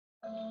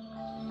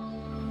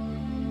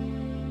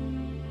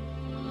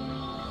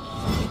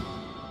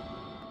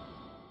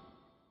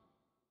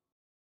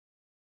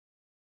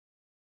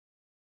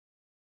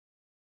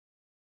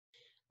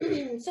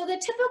So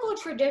the typical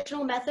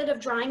traditional method of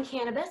drying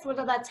cannabis,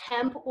 whether that's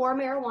hemp or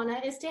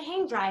marijuana, is to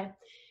hang dry.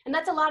 And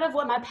that's a lot of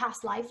what my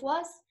past life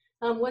was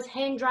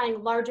hang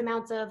drying large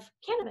amounts of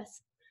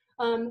cannabis.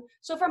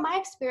 So from my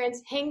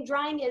experience, hang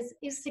drying is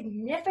a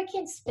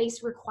significant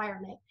space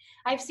requirement.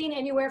 I've seen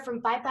anywhere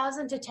from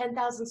 5,000 to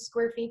 10,000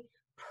 square feet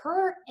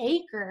per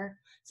acre.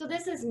 So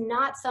this is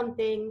not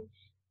something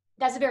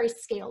that's very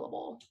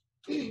scalable.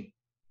 It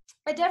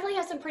definitely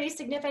has some pretty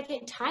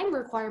significant time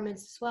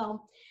requirements as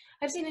well.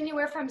 I've seen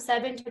anywhere from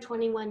 7 to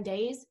 21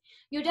 days.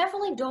 You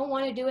definitely don't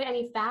want to do it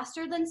any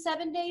faster than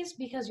 7 days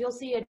because you'll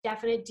see a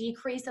definite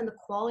decrease in the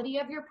quality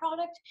of your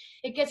product.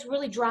 It gets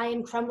really dry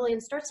and crumbly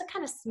and starts to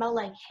kind of smell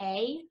like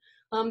hay.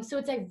 So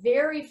it's a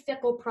very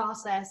fickle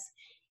process.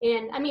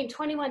 And I mean,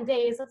 21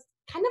 days, that's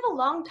kind of a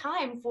long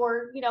time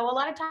for, a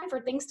lot of time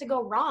for things to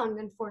go wrong,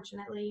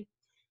 unfortunately.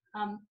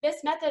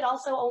 This method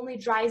also only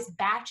dries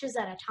batches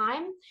at a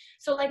time.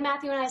 So like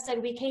Matthew and I said,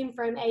 we came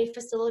from a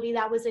facility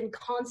that was in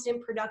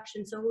constant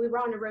production. So we were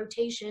on a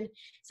rotation.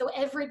 So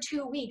every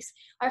 2 weeks,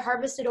 I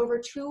harvested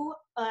over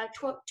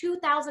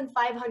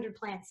 2,500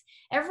 plants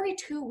every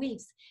 2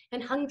 weeks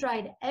and hung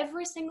dried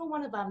every single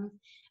one of them.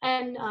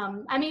 And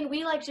I mean,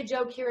 we like to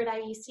joke here at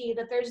IEC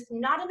that there's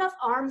not enough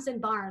arms and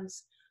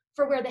barns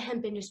for where the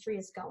hemp industry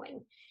is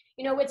going.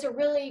 It's a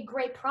really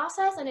great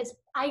process and it's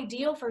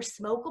ideal for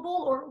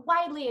smokable or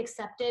widely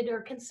accepted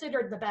or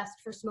considered the best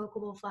for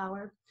smokable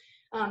flower.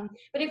 But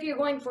if you're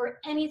going for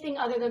anything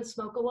other than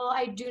smokable,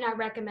 I do not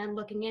recommend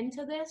looking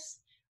into this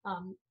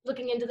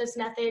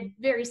method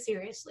very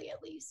seriously,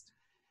 at least.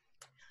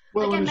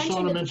 Well, like and as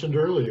Shauna mentioned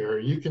earlier,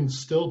 you can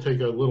still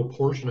take a little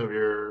portion of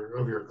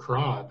your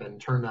crop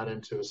and turn that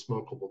into a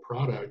smokable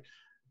product.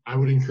 I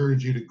would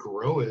encourage you to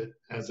grow it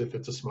as if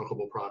it's a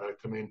smokable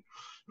product. I mean,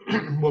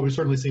 what we've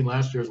certainly seen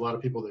last year is a lot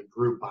of people that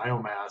grew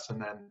biomass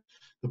and then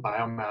the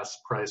biomass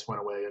price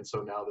went away. And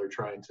so now they're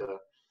trying to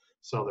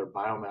sell their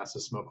biomass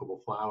as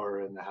smokable flower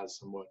and that has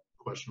somewhat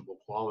questionable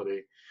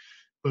quality.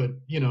 But,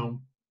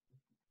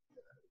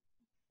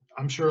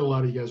 I'm sure a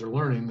lot of you guys are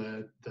learning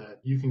that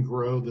you can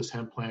grow this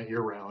hemp plant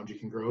year round. You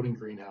can grow it in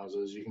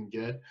greenhouses. You can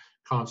get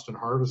constant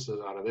harvests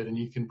out of it, and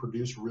you can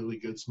produce really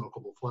good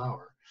smokable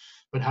flower.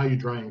 But how you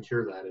dry and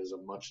cure that is a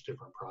much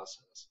different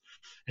process.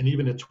 And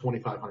even at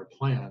 2,500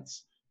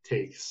 plants,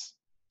 takes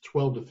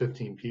 12 to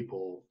 15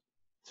 people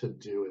to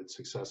do it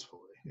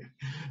successfully.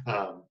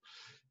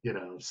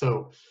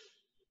 So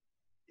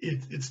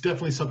it's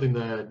definitely something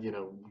that,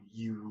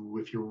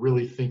 if you're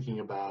really thinking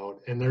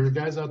about, and there are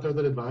guys out there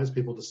that advise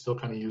people to still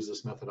kind of use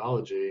this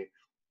methodology.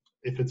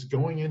 If it's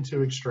going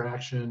into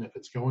extraction, if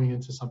it's going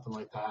into something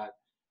like that,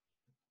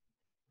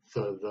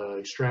 the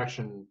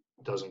extraction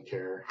doesn't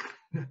care.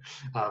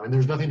 And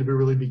there's nothing to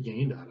really be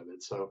gained out of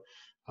it. So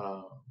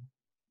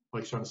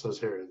like Shauna says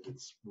here,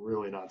 it's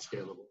really not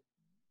scalable.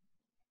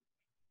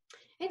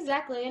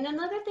 Exactly. And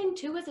another thing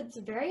too is it's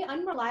very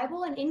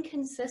unreliable and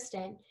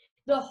inconsistent.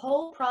 The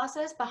whole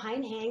process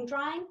behind hang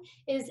drying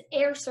is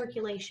air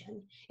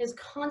circulation, is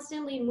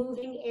constantly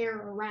moving air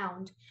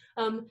around.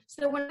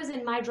 So when I was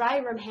in my dry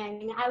room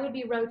hanging, I would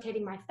be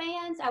rotating my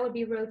fans, I would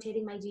be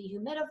rotating my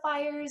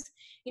dehumidifiers,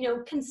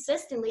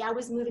 consistently I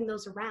was moving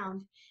those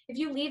around. If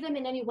you leave them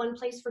in any one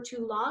place for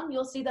too long,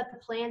 you'll see that the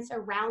plants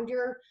around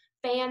your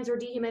fans or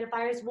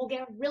dehumidifiers will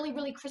get really,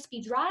 really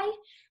crispy dry.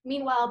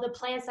 Meanwhile, the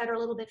plants that are a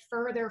little bit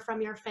further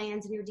from your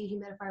fans and your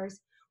dehumidifiers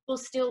will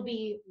still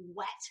be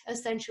wet,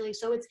 essentially.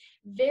 So it's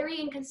very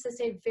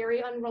inconsistent,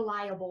 very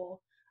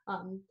unreliable.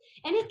 And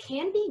it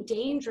can be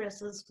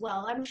dangerous as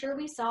well. I'm sure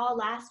we saw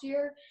last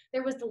year,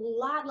 there was a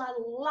lot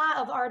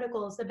of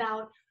articles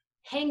about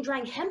hang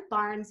drying hemp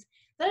barns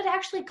that had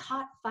actually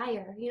caught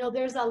fire.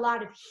 There's a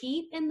lot of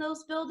heat in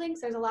those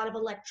buildings. There's a lot of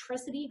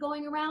electricity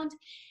going around.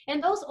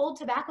 And those old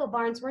tobacco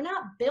barns were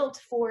not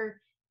built for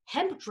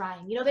hemp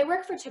drying. They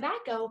work for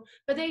tobacco,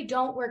 but they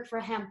don't work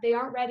for hemp. They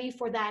aren't ready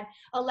for that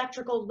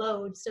electrical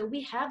load. So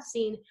we have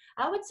seen,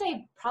 I would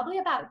say, probably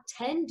about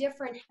 10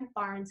 different hemp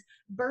barns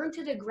burned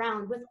to the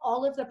ground with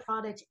all of the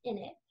product in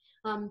it.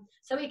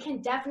 So it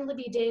can definitely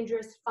be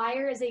dangerous.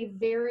 Fire is a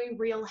very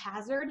real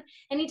hazard.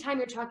 Anytime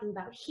you're talking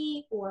about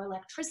heat or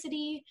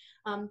electricity,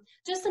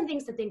 just some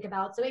things to think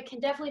about. So it can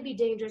definitely be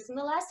dangerous. And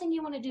the last thing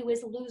you want to do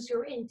is lose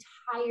your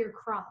entire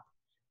crop.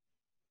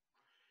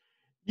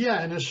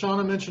 Yeah, and as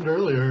Shauna mentioned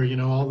earlier,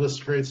 all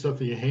this great stuff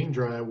that you hang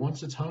dry,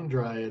 once it's hung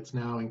dry, it's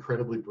now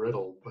incredibly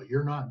brittle, but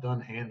you're not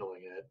done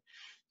handling it.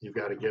 You've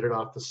got to get it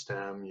off the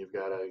stem. You've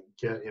got to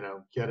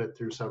get it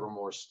through several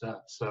more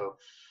steps. So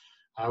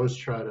I always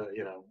try to,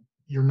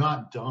 you're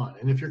not done.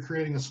 And if you're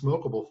creating a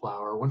smokable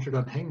flower, once you're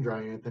done hang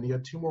drying it, then you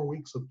got 2 more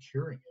weeks of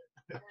curing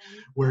it,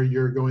 where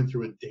you're going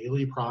through a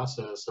daily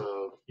process of,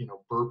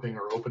 burping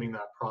or opening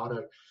that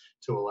product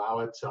to allow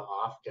it to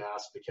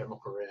off-gas the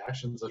chemical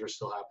reactions that are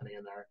still happening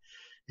in there.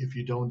 If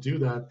you don't do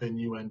that, then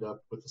you end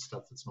up with the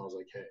stuff that smells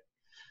like hay.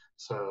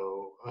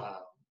 So,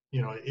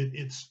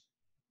 it's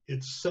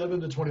it's 7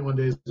 to 21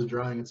 days of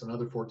drying. It's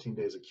another 14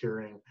 days of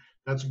curing.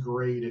 That's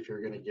great if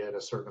you're going to get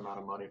a certain amount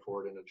of money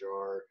for it in a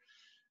jar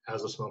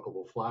as a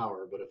smokable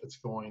flower. But if it's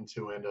going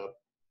to end up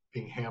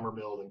being hammer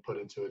milled and put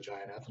into a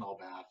giant ethanol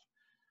bath,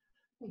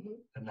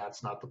 and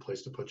that's not the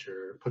place to put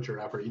your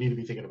effort. You need to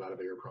be thinking about a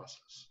bigger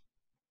process.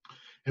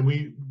 And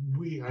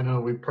I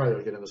know we probably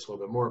will get into this a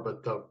little bit more,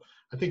 but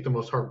I think the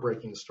most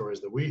heartbreaking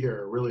stories that we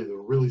hear are really the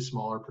really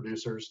smaller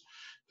producers,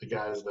 the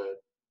guys that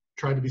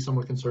try to be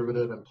somewhat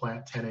conservative and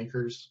plant 10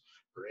 acres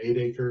or 8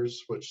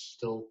 acres, which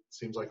still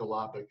seems like a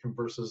lot, but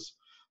versus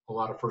a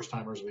lot of first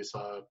timers we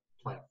saw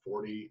plant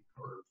 40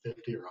 or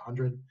 50 or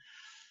 100.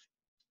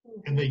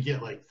 And they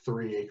get like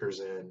 3 acres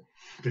in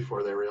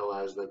before they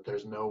realize that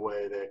there's no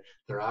way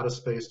they're out of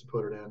space to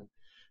put it in.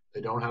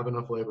 They don't have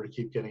enough labor to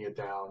keep getting it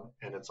down,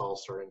 and it's all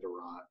starting to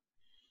rot.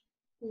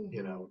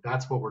 You know,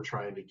 that's what we're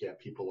trying to get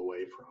people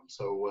away from.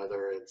 So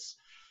whether it's,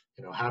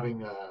 you know,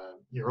 having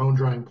your own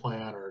drying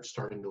plant or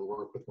starting to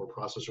work with more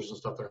processors and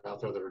stuff that are out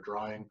there that are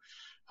drying,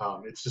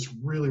 it's just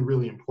really,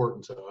 really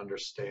important to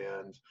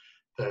understand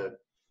that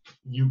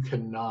you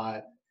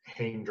cannot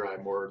hang dry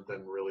more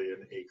than really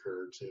an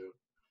acre or 2.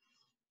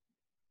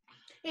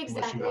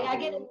 Exactly. Unless you I have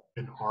get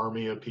an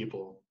army of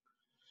people.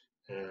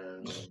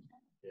 And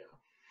yeah.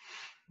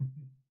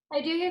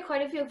 I do get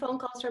quite a few phone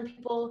calls from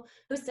people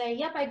who say,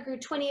 yep, I grew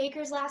 20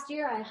 acres last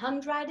year. I hung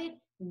dried it.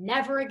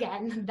 Never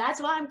again.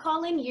 That's why I'm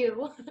calling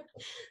you.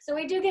 So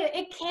we do get,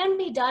 it can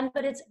be done,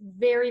 but it's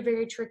very,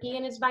 very tricky.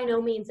 And it's by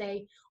no means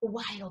a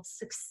wild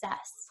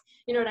success.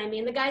 You know what I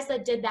mean? The guys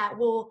that did that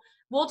will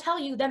tell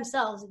you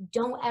themselves,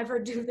 don't ever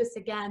do this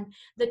again.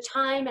 The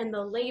time and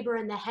the labor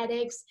and the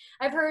headaches.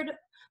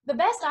 The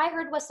best I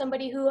heard was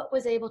somebody who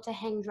was able to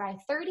hang dry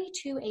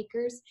 32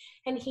 acres,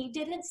 and he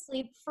didn't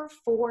sleep for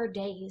 4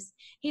 days.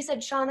 He said,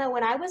 Shauna,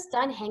 when I was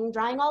done hang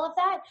drying all of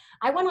that,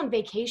 I went on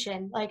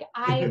vacation. Like,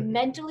 I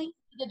mentally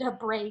needed a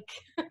break.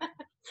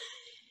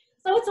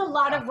 So it's a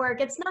lot of work.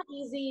 It's not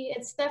easy.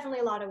 It's definitely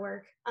a lot of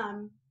work.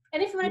 And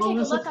if you want to take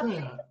a look up,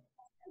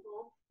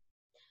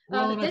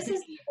 this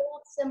is the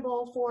old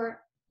symbol for,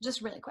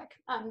 just really quick.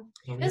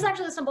 This is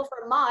actually the symbol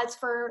for ma.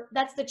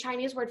 That's the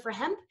Chinese word for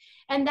hemp.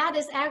 And that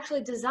is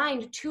actually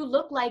designed to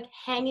look like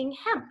hanging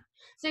hemp.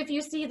 So if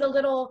you see the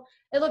little,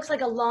 it looks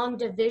like a long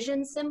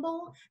division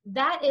symbol.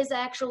 That is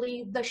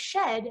actually the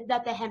shed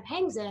that the hemp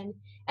hangs in.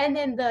 And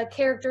then the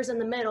characters in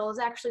the middle is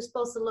actually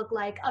supposed to look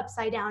like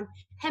upside down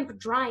hemp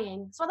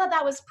drying. So I thought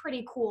that was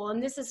pretty cool.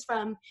 And this is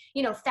from,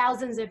 you know,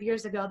 thousands of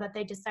years ago that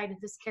they decided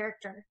this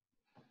character.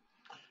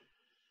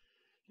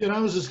 And I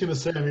was just going to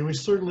say, I mean, we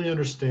certainly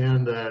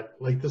understand that,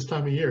 like this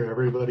time of year,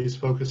 everybody's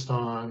focused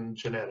on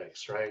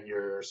genetics, right?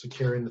 You're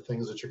securing the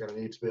things that you're going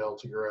to need to be able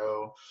to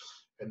grow,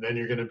 and then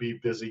you're going to be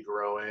busy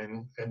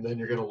growing, and then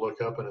you're going to look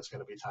up and it's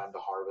going to be time to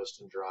harvest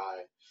and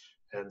dry.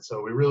 And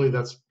so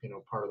that's, you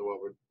know, part of what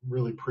we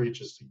really preach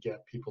is to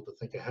get people to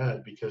think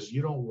ahead, because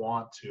you don't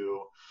want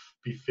to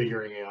be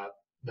figuring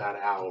that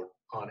out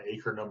on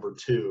acre number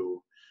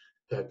 2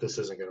 that this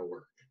isn't going to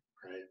work,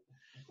 right?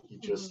 You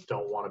just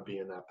don't want to be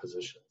in that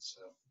position. So.